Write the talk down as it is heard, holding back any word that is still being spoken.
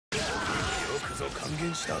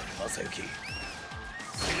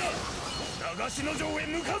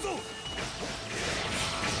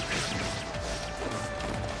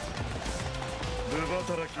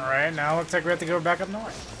Alright, now looks like we have to go back up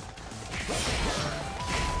north.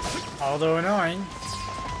 Although annoying.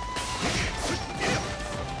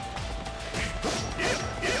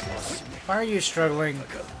 Why are you struggling?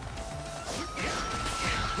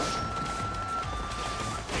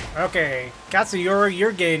 Okay, Katsuyori,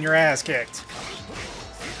 you're getting your ass kicked.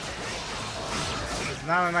 It's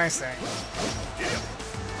not a nice thing.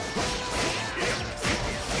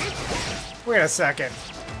 Wait a second.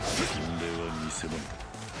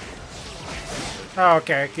 Oh,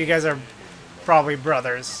 okay, you guys are probably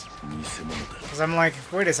brothers. Because I'm like,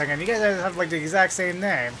 wait a second, you guys have like the exact same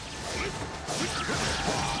name.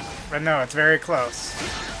 But no, it's very close.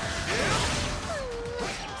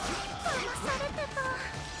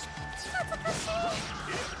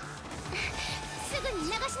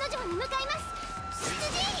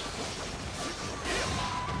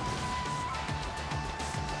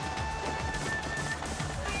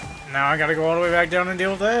 Now I gotta go all the way back down and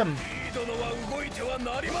deal with them.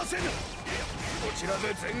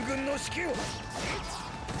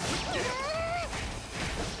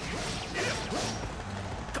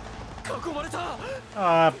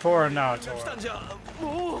 Ah, poor Naoto.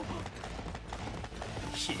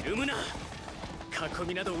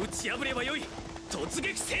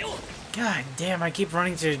 God damn, I keep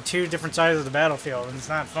running to two different sides of the battlefield and it's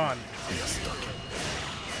not fun.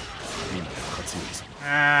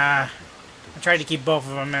 I tried to keep both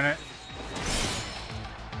of them in it.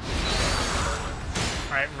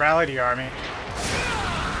 Alright, rally the army.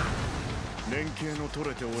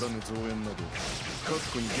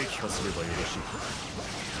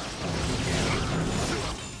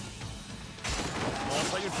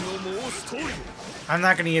 I'm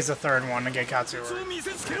not going to use the third one to get Katsuyori.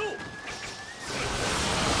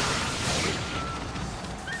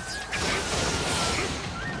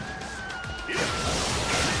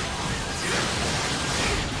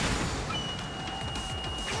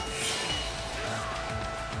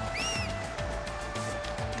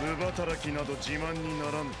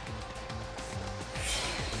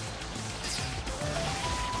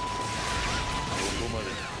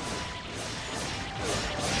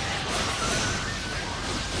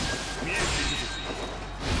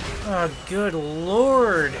 Oh, good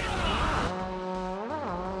lord!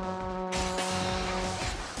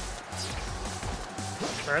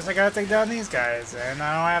 First I gotta take down these guys, and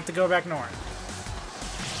now I have to go back north.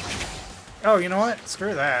 Oh, you know what?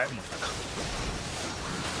 Screw that.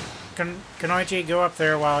 Kunoichi, go up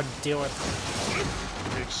there while I deal with...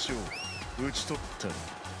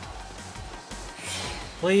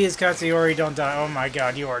 Please, Katsuyori, don't die. Oh my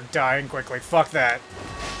god, you are dying quickly. Fuck that.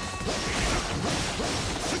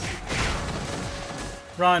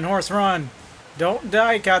 Run, horse, run! Don't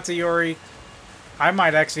die, Katsuyori. I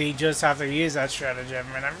might actually just have to use that stratagem,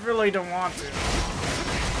 and I really don't want to.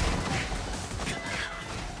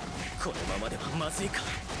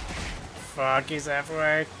 Fuck, he's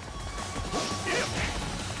halfway.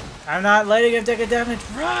 I'm not letting him take a damage.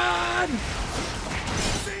 Run!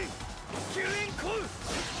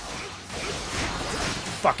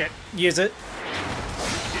 Fuck it. Use it.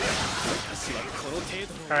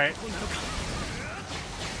 Alright.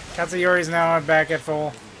 Katsuyori's now back at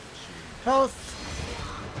full health.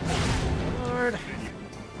 Lord.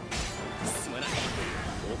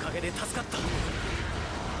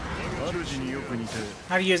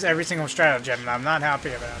 How to use every single stratagem, and I'm not happy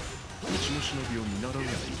about it.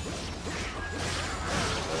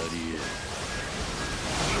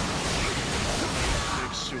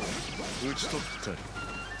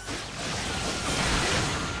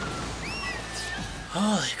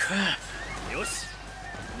 Holy crap.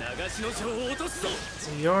 It's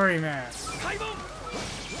a Yori man.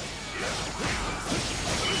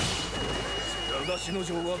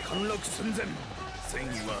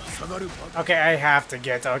 Okay, I have to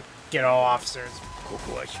get all officers.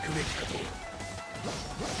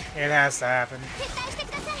 It has to happen.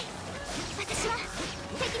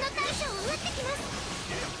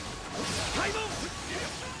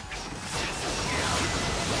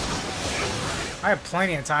 I have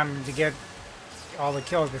plenty of time to get all the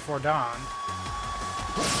kills before dawn.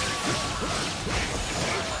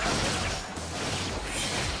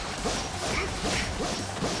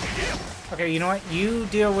 Okay, you know what? You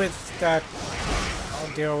deal with that.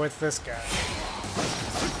 I'll deal with this guy.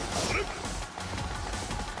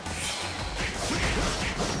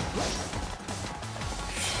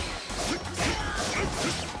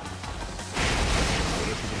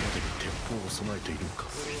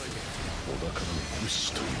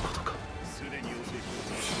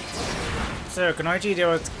 So, Kunoichi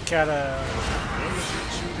deal with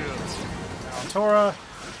Tora,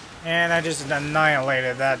 and I just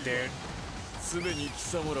annihilated that dude.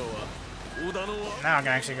 Now I can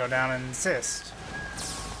actually go down and assist.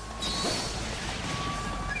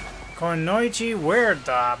 Kunoichi, where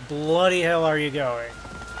the bloody hell are you going?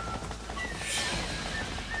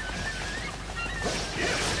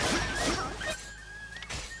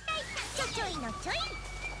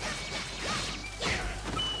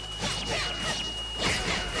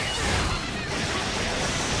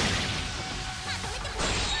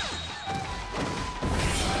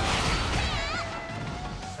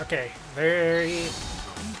 Okay, there he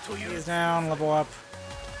is down, level up.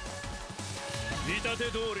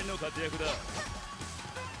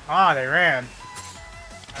 Ah, they ran.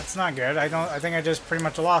 That's not good. I think I just pretty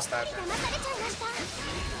much lost that.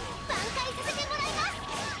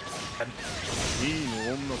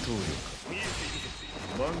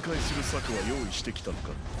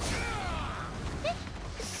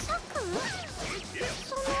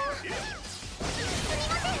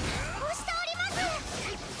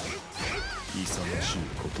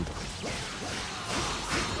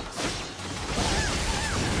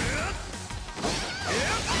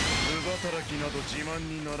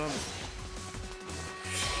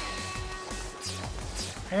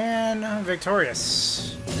 And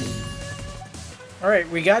victorious. Alright,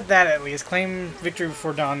 we got that at least. Claim victory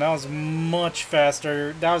before dawn. That was much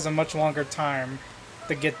faster. That was a much longer time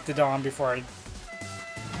to get to dawn before I...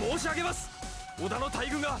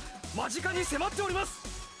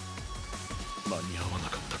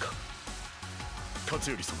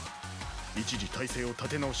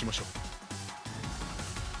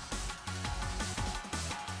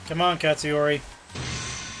 Come on, Katsuyori.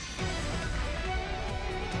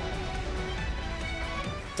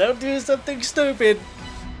 Don't do something stupid.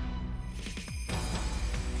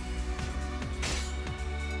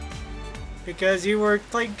 Because you were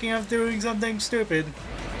thinking of doing something stupid.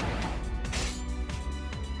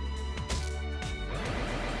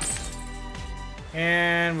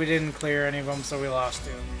 And we didn't clear any of them, so we lost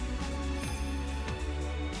two.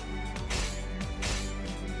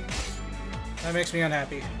 That makes me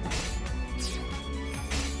unhappy.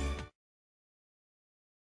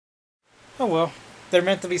 Oh well, they're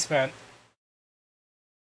meant to be spent.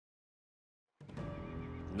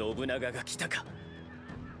 信長が来たか。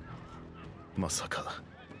まさか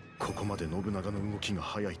ここまで信長の動きが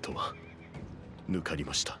早いとは抜かり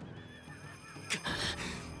ました。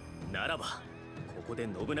ならばここで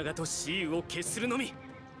信長と雌雄を決するのみ。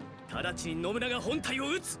直ちに信長本体を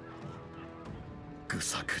討つ。愚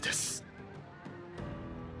策です。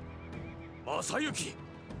正行。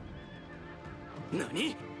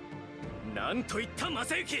何？なんと言った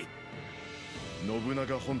正行。信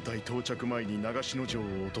長本体到着前に長篠城を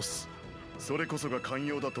落とす、それこそが寛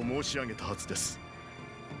容だと申し上げたはずです。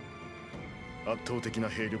圧倒的な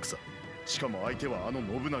兵力差、しかも相手はあの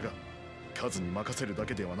信長。数に任せるだ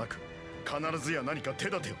けではなく、必ずや何か手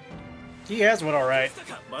立てを。He has one alright.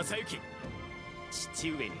 正行、父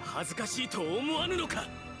上に恥ずかしいと思わぬのか。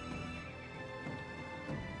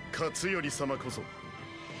勝頼様こそ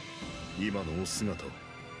今のお姿を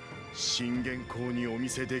信玄公にお見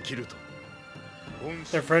せできると。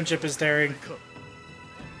Their friendship is daring.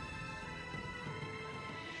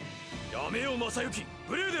 やめよ正行、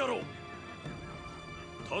無礼であろう。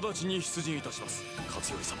直ちに出陣いたします、勝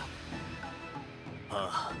頼様。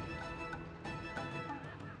ああ。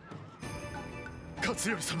勝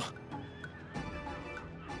頼様。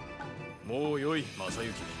もうよい正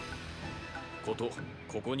行。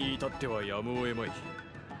ここに至ってはやむを得まい。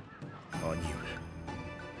兄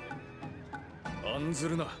上。案ず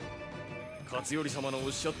るな。勝頼様のお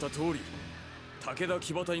っしゃった通り、武田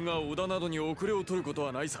騎馬隊が織田などに遅れを取ること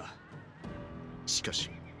はないさ。しか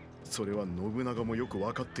しそれは信長もよく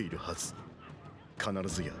分かっているはず。必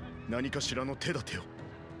ずや何かしらの手立てを。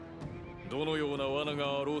どのような罠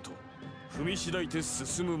があろうと踏みしだいて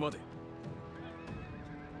進むまで。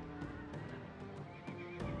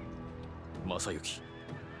正行、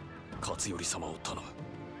勝頼様を頼む。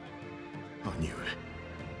兄上。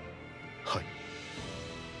はい、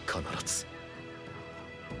必ず。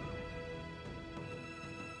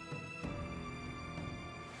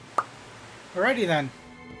Alrighty then.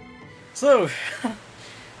 So,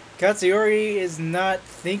 Katsuyori is not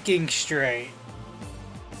thinking straight.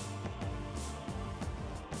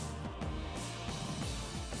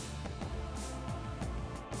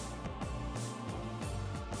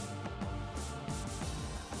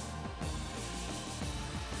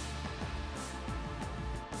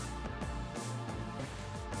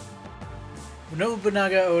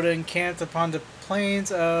 Nobunaga Oda encamped upon the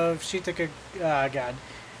plains of Shitaragahara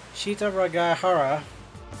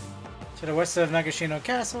to the west of Nagashino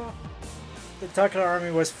Castle. The Takeda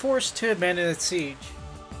army was forced to abandon its siege.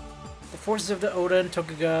 The forces of the Oda and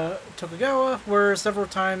Tokugawa were several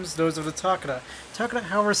times those of the Takeda. Takeda,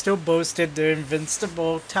 however, still boasted the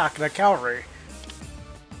invincible Takeda cavalry.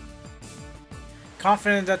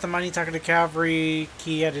 Confident that the mighty Takeda cavalry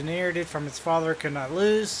he had inherited from his father could not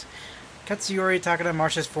lose, Katsuyori Takeda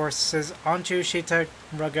marched his forces onto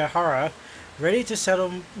Shitaragahara, ready to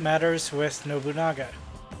settle matters with Nobunaga.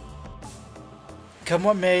 Come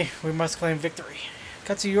what may, we must claim victory.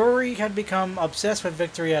 Katsuyori had become obsessed with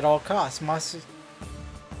victory at all costs.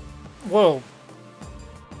 Whoa.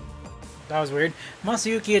 That was weird.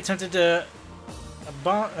 Masayuki attempted to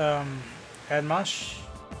admonish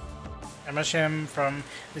him from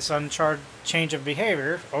this uncharted change of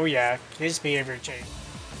behavior. Oh yeah, his behavior changed.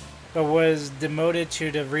 But was demoted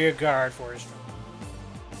to the rear guard for his trouble.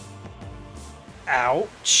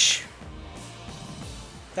 Ouch.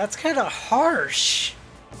 That's kind of harsh.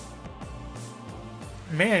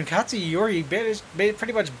 Man, Katsuyori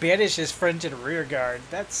pretty much banished his friend to the rear guard.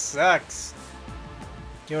 That sucks.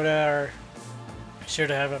 Yoda sure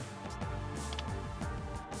to have a...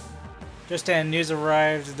 Just then, news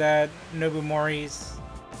arrived that Nobumori's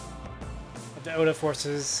the Oda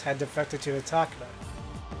forces had defected to the Takeda.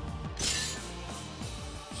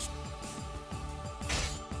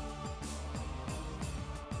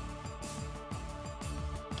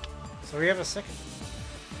 So we have a second.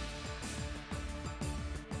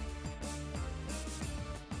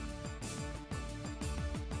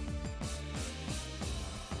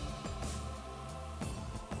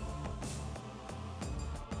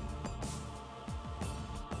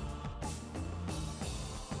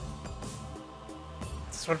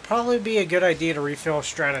 This would probably be a good idea to refill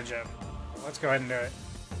stratagem. Let's go ahead and do it.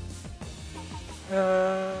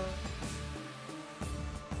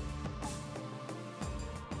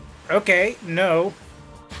 Okay, no.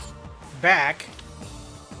 Back.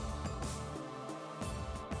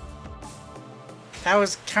 That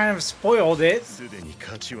was kind of spoiled it.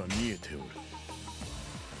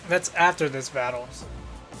 That's after this battle.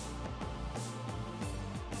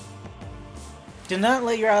 Do not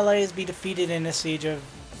let your allies be defeated in the siege of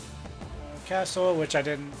castle, which I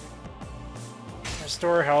didn't.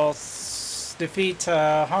 Restore health. Defeat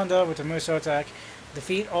Honda with the Muso attack.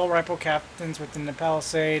 Defeat all rival captains within the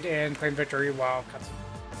palisade and claim victory while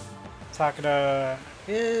Takeda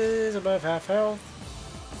is above half health.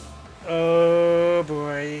 Oh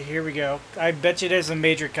boy, here we go. I bet you there's a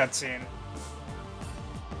major cutscene.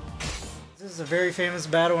 This is a very famous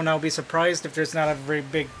battle, and I'll be surprised if there's not a very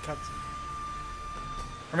big cutscene.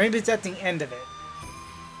 Or maybe it's at the end of it.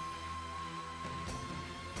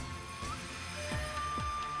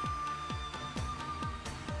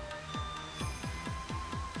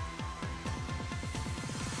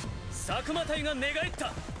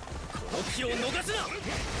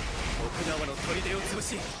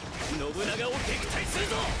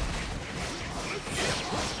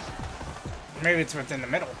 Maybe it's within the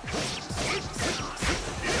middle.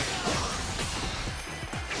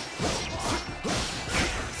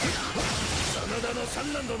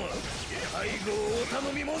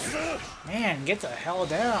 Man, get the hell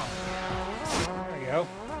down. There we go.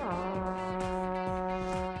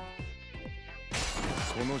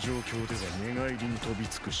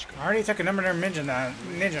 I already took a number of ninja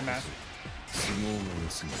mask.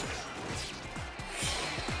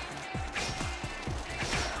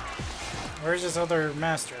 Where's this other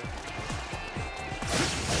master?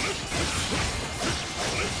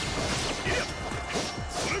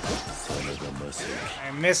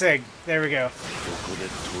 I'm missing. There we go.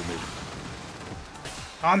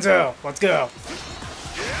 Hanzo, let's go.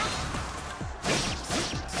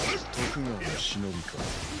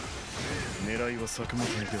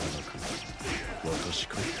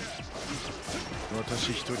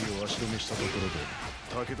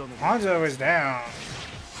 Hanzo is down.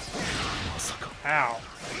 Ow.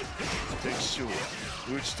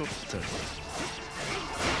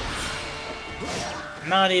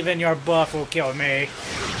 Not even your buff will kill me.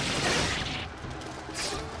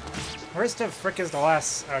 Where's the frick is the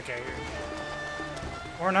last... Okay.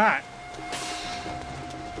 Or not.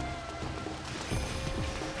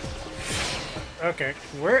 Okay.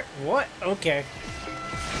 Where? What? Okay.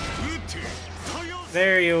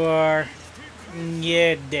 There you are.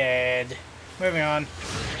 You're dead. Moving on.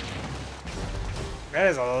 That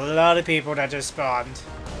is a lot of people that just spawned.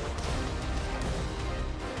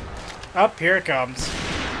 Up, here it comes.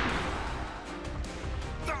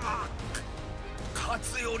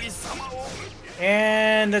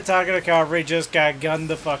 And the Takeda cavalry just got gunned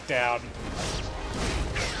the fuck down.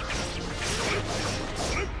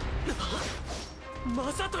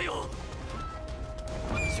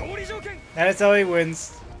 That's how he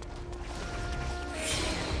wins.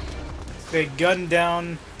 They gunned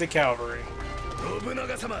down the cavalry.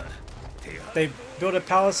 They built a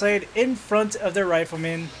palisade in front of their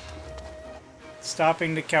riflemen,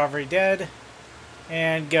 stopping the cavalry dead,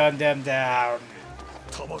 and gunned them down.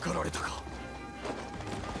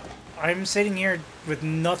 I'm sitting here with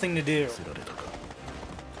nothing to do.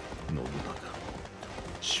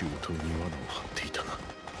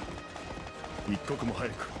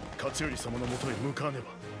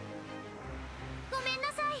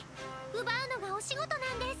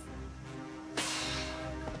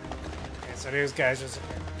 Okay, so these guys just...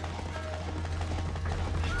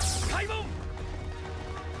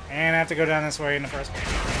 And I have to go down this way in the first place.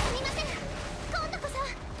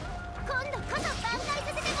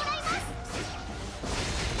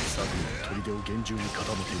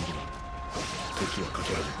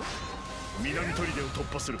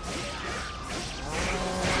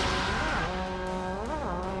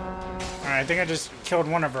 Alright, I think I just killed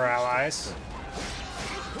one of our allies.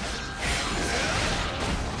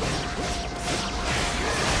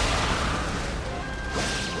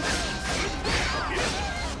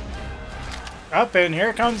 Up, and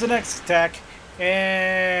here comes the next attack.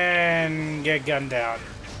 And get gunned down.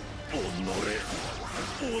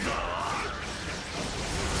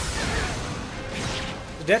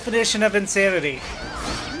 The definition of insanity.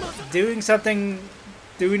 Doing something,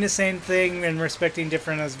 doing the same thing, and respecting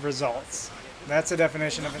different as results. That's the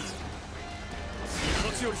definition of insanity.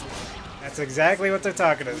 That's exactly what they're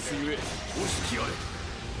talking about.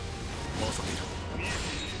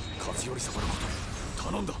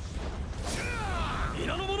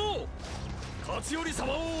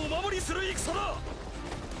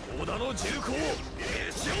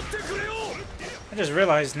 I just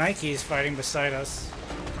realized Nike's fighting beside us.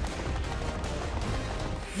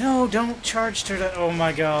 No, don't charge to the... Oh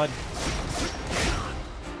my god.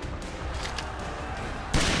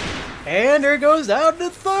 And there goes out the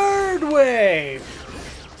third wave!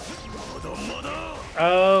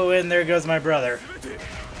 Oh, and there goes my brother.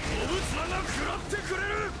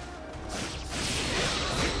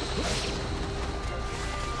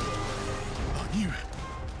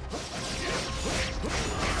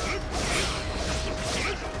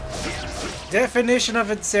 Definition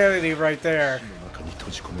of insanity right there.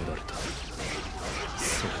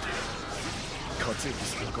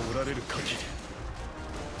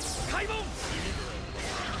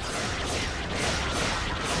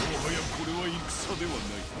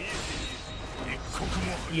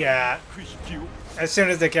 Yeah. As soon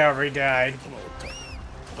as the cavalry died,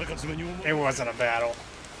 it wasn't a battle.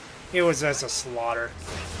 It was just a slaughter.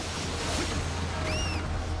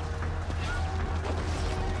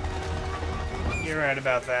 You're right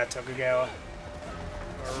about that, Tokugawa.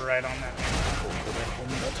 We're right on that.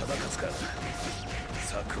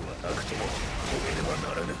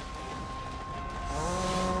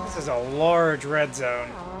 This is a large red zone.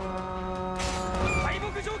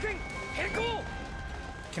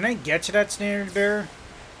 Can I get to that standard bearer?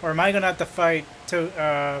 Or am I gonna have to fight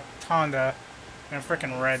Honda in a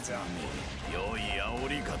freaking red zone?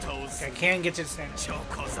 I can't get to the standard.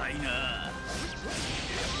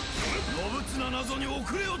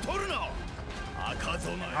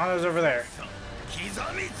 Honda's over there.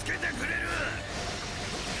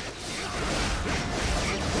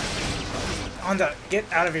 Honda, get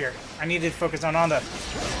out of here. I need to focus on Honda.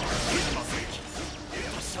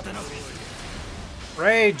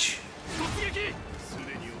 Rage!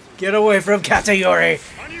 Get away from Katayori!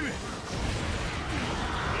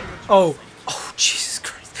 Oh. Oh, Jesus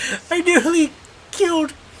Christ. I nearly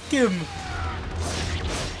killed him.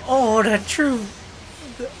 Oh, that true...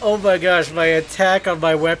 Oh my gosh, my attack on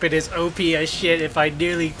my weapon is OP as shit if I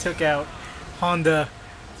nearly took out Honda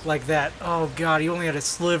like that. Oh god, he only had a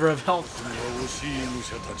sliver of health.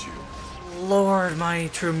 Lord, my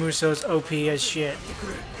True Muso's OP as shit.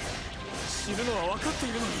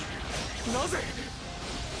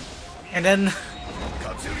 And then...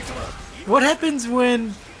 What happens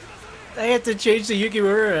when I have to change the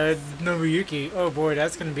Yukimura Nobuyuki? Oh boy,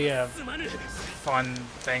 that's gonna be a fun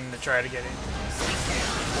thing to try to get in.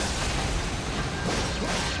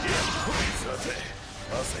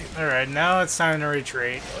 Alright, now it's time to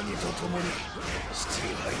retreat.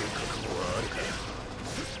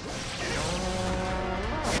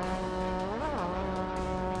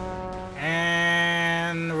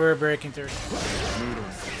 And we're breaking through.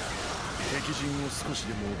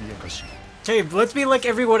 Hey, let's be like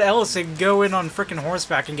everyone else and go in on frickin'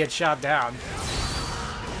 horseback and get shot down.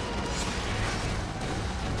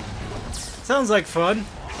 Sounds like fun.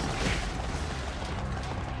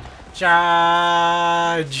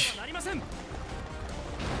 Charge!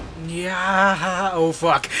 Yeah. Oh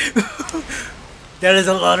fuck. That is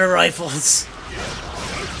a lot of rifles.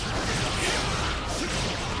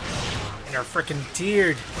 And they're frickin'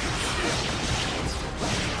 tiered.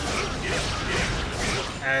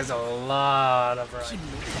 That is a lot of rifles.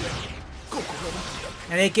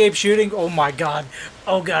 And they keep shooting. Oh my god.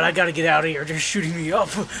 Oh god, I gotta get out of here. They're shooting me up.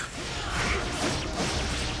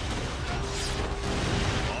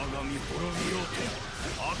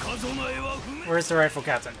 Where's the rifle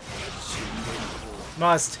captain?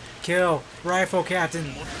 Must kill rifle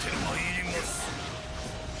captain.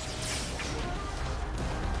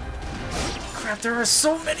 Crap, there are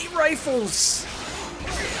so many rifles.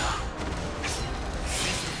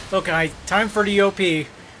 Okay, time for the OP.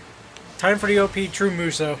 Time for the OP True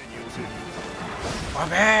Muso.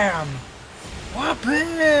 Wabam!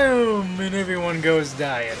 Wabam! And everyone goes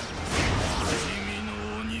dying.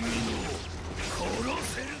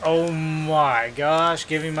 Oh my gosh,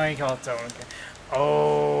 give me my health tone. Okay.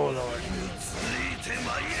 Oh lord.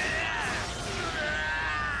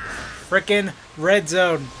 Frickin' red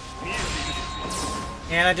zone.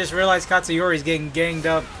 And I just realized Katsuyori's getting ganged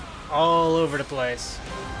up all over the place.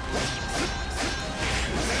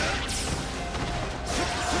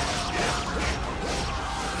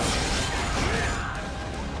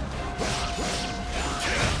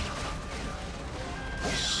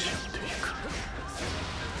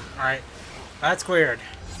 Alright, that's cleared.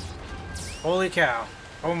 Holy cow.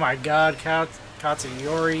 Oh my god,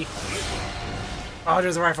 Katsuyori. Oh,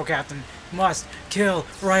 there's a rifle captain. Must kill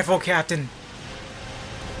rifle captain.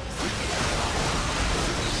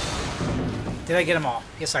 Did I get them all?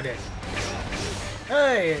 Yes, I did.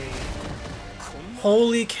 Hey!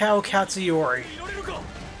 Holy cow, Katsuyori.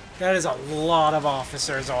 That is a lot of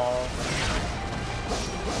officers all.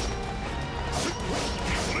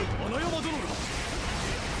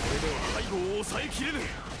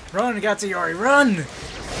 Run, Katsuyori, run!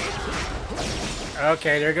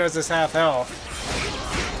 Okay, there goes this half health.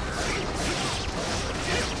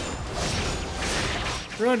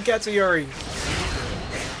 Run, Katsuyori!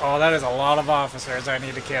 Oh, that is a lot of officers I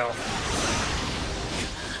need to kill.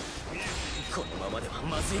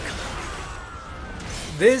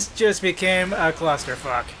 This just became a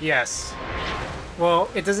clusterfuck, yes. Well,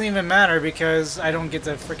 it doesn't even matter because I don't get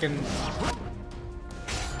to frickin'...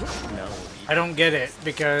 I don't get it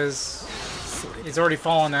because it's already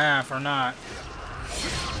fallen in half or not.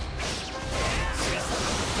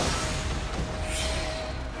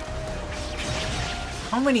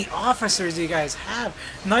 How many officers do you guys have?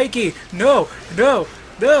 Nike, no, no,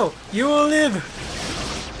 no, you will live.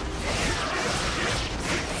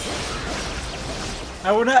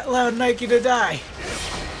 I will not allow Nike to die.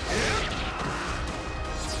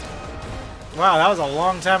 Wow, that was a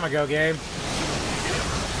long time ago, game.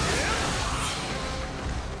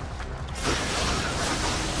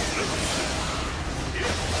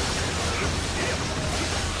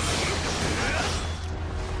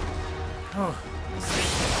 Oh.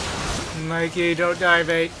 Mikey, don't die,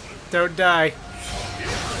 mate. Don't die.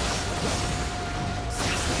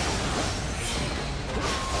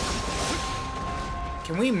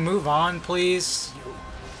 Can we move on, please?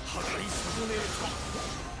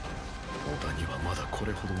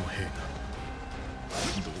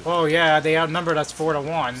 Oh yeah, they outnumbered us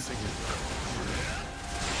 4-1.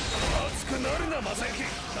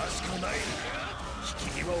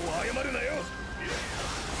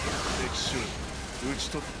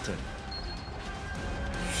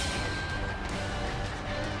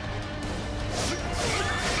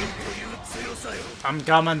 I'm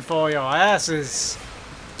coming for your asses.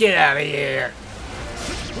 Get out of here.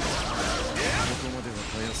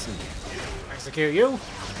 Execute you.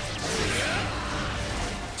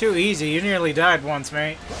 Too easy. You nearly died once,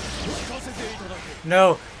 mate.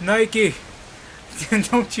 No, Nike.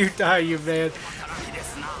 Don't you die, you man.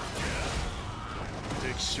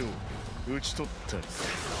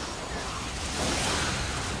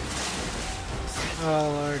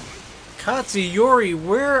 Oh Lord. Katsuyori,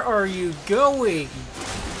 where are you going?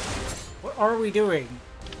 What are we doing?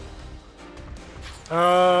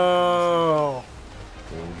 Oh.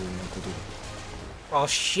 Well,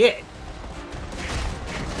 shit.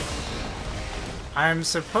 I'm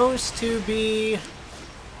supposed to be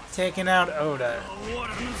taking out Oda.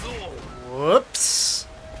 Whoops.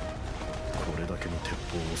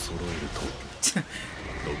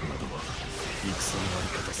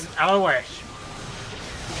 Out of the way.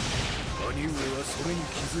 兄上はそれに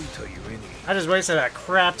気づいたゆえに I just wasted a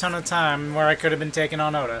crap ton of time where I could have been taking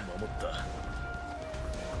on Oda. 守った。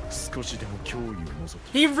少しでも脅威を除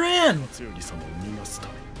き He ran! 勝頼様を逃がすた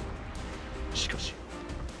めしかし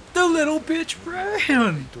The little bitch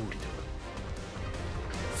ran! 通りでは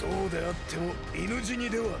そうであっても犬死に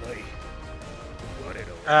ではない。我ら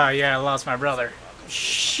は Oh yeah, I lost my brother.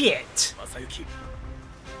 Shit! 正行。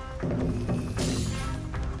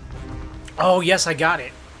 Oh yes, I got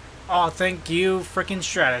it. Oh, thank you, freaking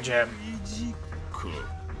stratagem. 意地か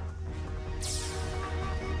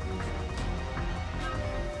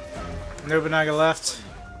Nobunaga left.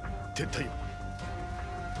 撤退を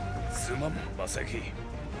すまん正行。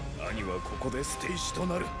兄はここで捨て石と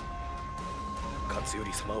なる。勝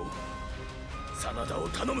頼様を真田を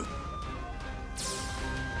頼む。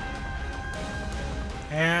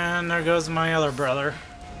 And there goes my other brother.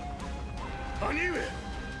 兄上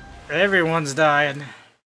Everyone's dying.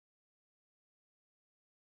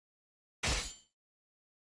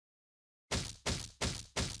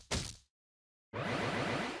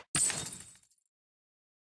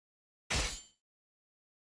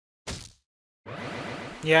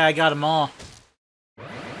 Yeah, I got them all.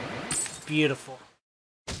 Beautiful.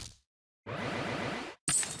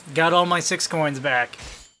 Got all my 6 coins back.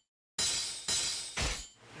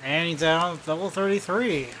 And he's down level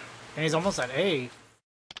 33. And he's almost at A.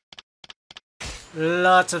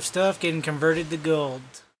 Lots of stuff getting converted to gold.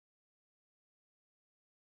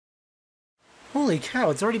 Holy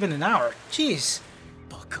cow, it's already been an hour. Jeez.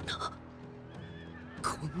 バカな。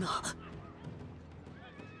こんな。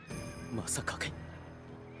正景、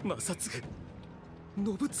正嗣、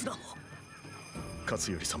信綱も。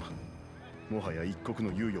勝頼様もはや一刻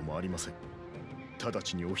の猶予もありません。直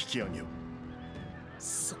ちにお引き上げを。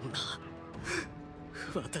そんな。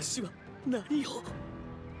私は何を。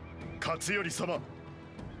勝頼様は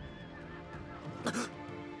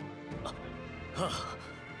あ、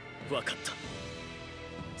分かった。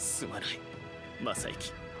すまない正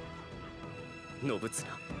行、信綱、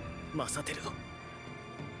正輝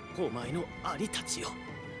を、お前の兄たちよ。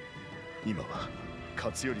今は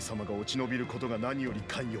勝頼様が落ち延びることが何より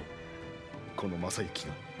寛容。この正行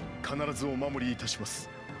が必ずお守りいたします。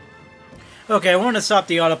 Okay, I want to stop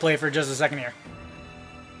the autoplay for just a second here.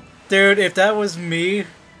 Dude, if that was me,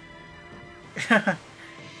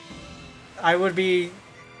 I would be,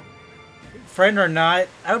 friend or not,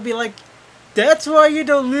 I would be like, that's why you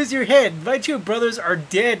don't lose your head. My 2 brothers are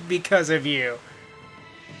dead because of you.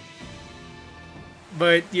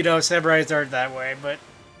 But, you know, samurais aren't that way,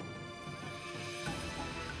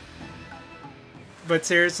 but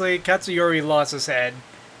seriously, Katsuyori lost his head,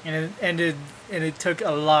 and it took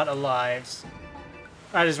a lot of lives.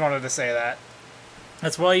 I just wanted to say that.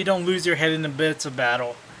 That's why you don't lose your head in the bits of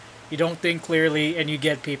battle. You don't think clearly, and you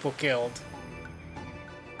get people killed.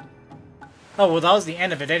 Oh, well, that was the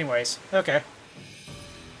end of it anyways. Okay.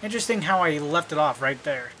 Interesting how I left it off right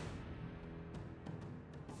there.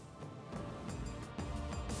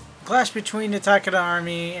 Clash between the Takeda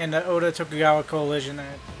army and the Oda Tokugawa coalition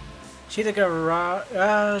at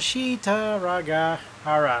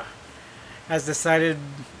Shitaragahara, as decided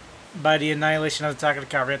by the annihilation of the Takeda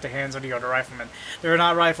cavalry at the hands of the Oda riflemen. They're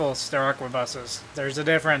not rifles, they're arquebuses. There's a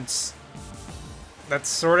difference. That's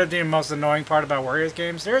sort of the most annoying part about Warriors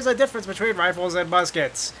games. There's a difference between rifles and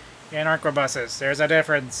muskets and arquebuses. There's a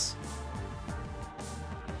difference.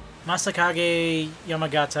 Masakage,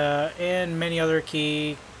 Yamagata, and many other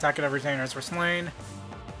key Takeda retainers were slain.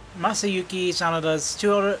 Masayuki, Sanada's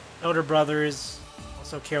 2 older brothers,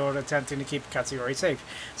 also killed attempting to keep Katsuyori safe.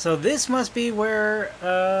 So this must be where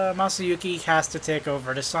Masayuki has to take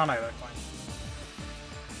over the Sanada clan,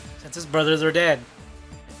 since his brothers are dead.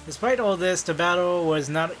 Despite all this, the battle was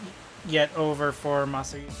not yet over for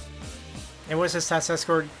Masayuki. It was his task to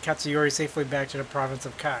escort Katsuyori safely back to the province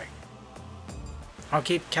of Kai. I'll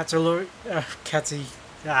keep Lord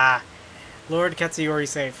Katsuyori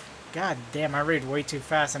safe. God damn, I read way too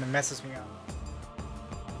fast and it messes me up.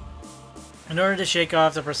 In order to shake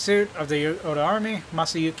off the pursuit of the Oda army,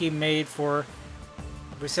 Masayuki made for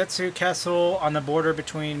Busetsu Castle on the border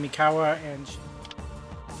between Mikawa and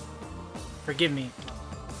Forgive me.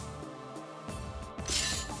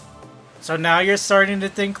 So now you're starting to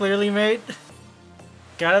think clearly, mate?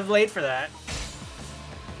 Kind of late for that.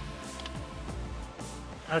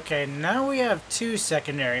 Okay, now we have 2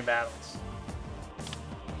 secondary battles.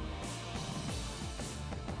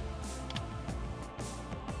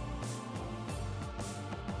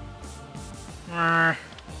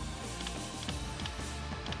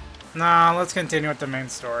 Nah, let's continue with the main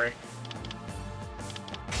story.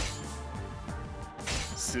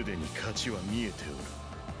 すでに勝ちは見えておる。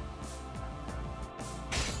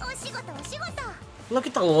Look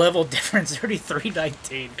at the level difference,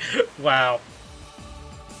 33-19. Wow.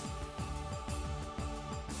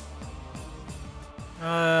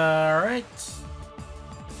 Alright.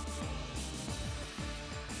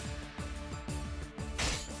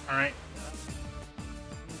 Alright.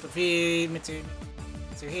 Defeat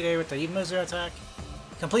Mitsuhide with the Muzu attack.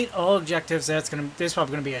 Complete all objectives. There's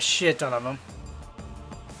probably gonna be a shit ton of them.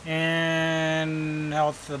 And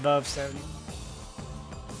health above 70.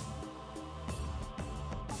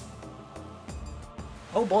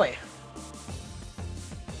 Oh boy.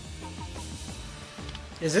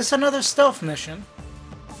 Is this another stealth mission?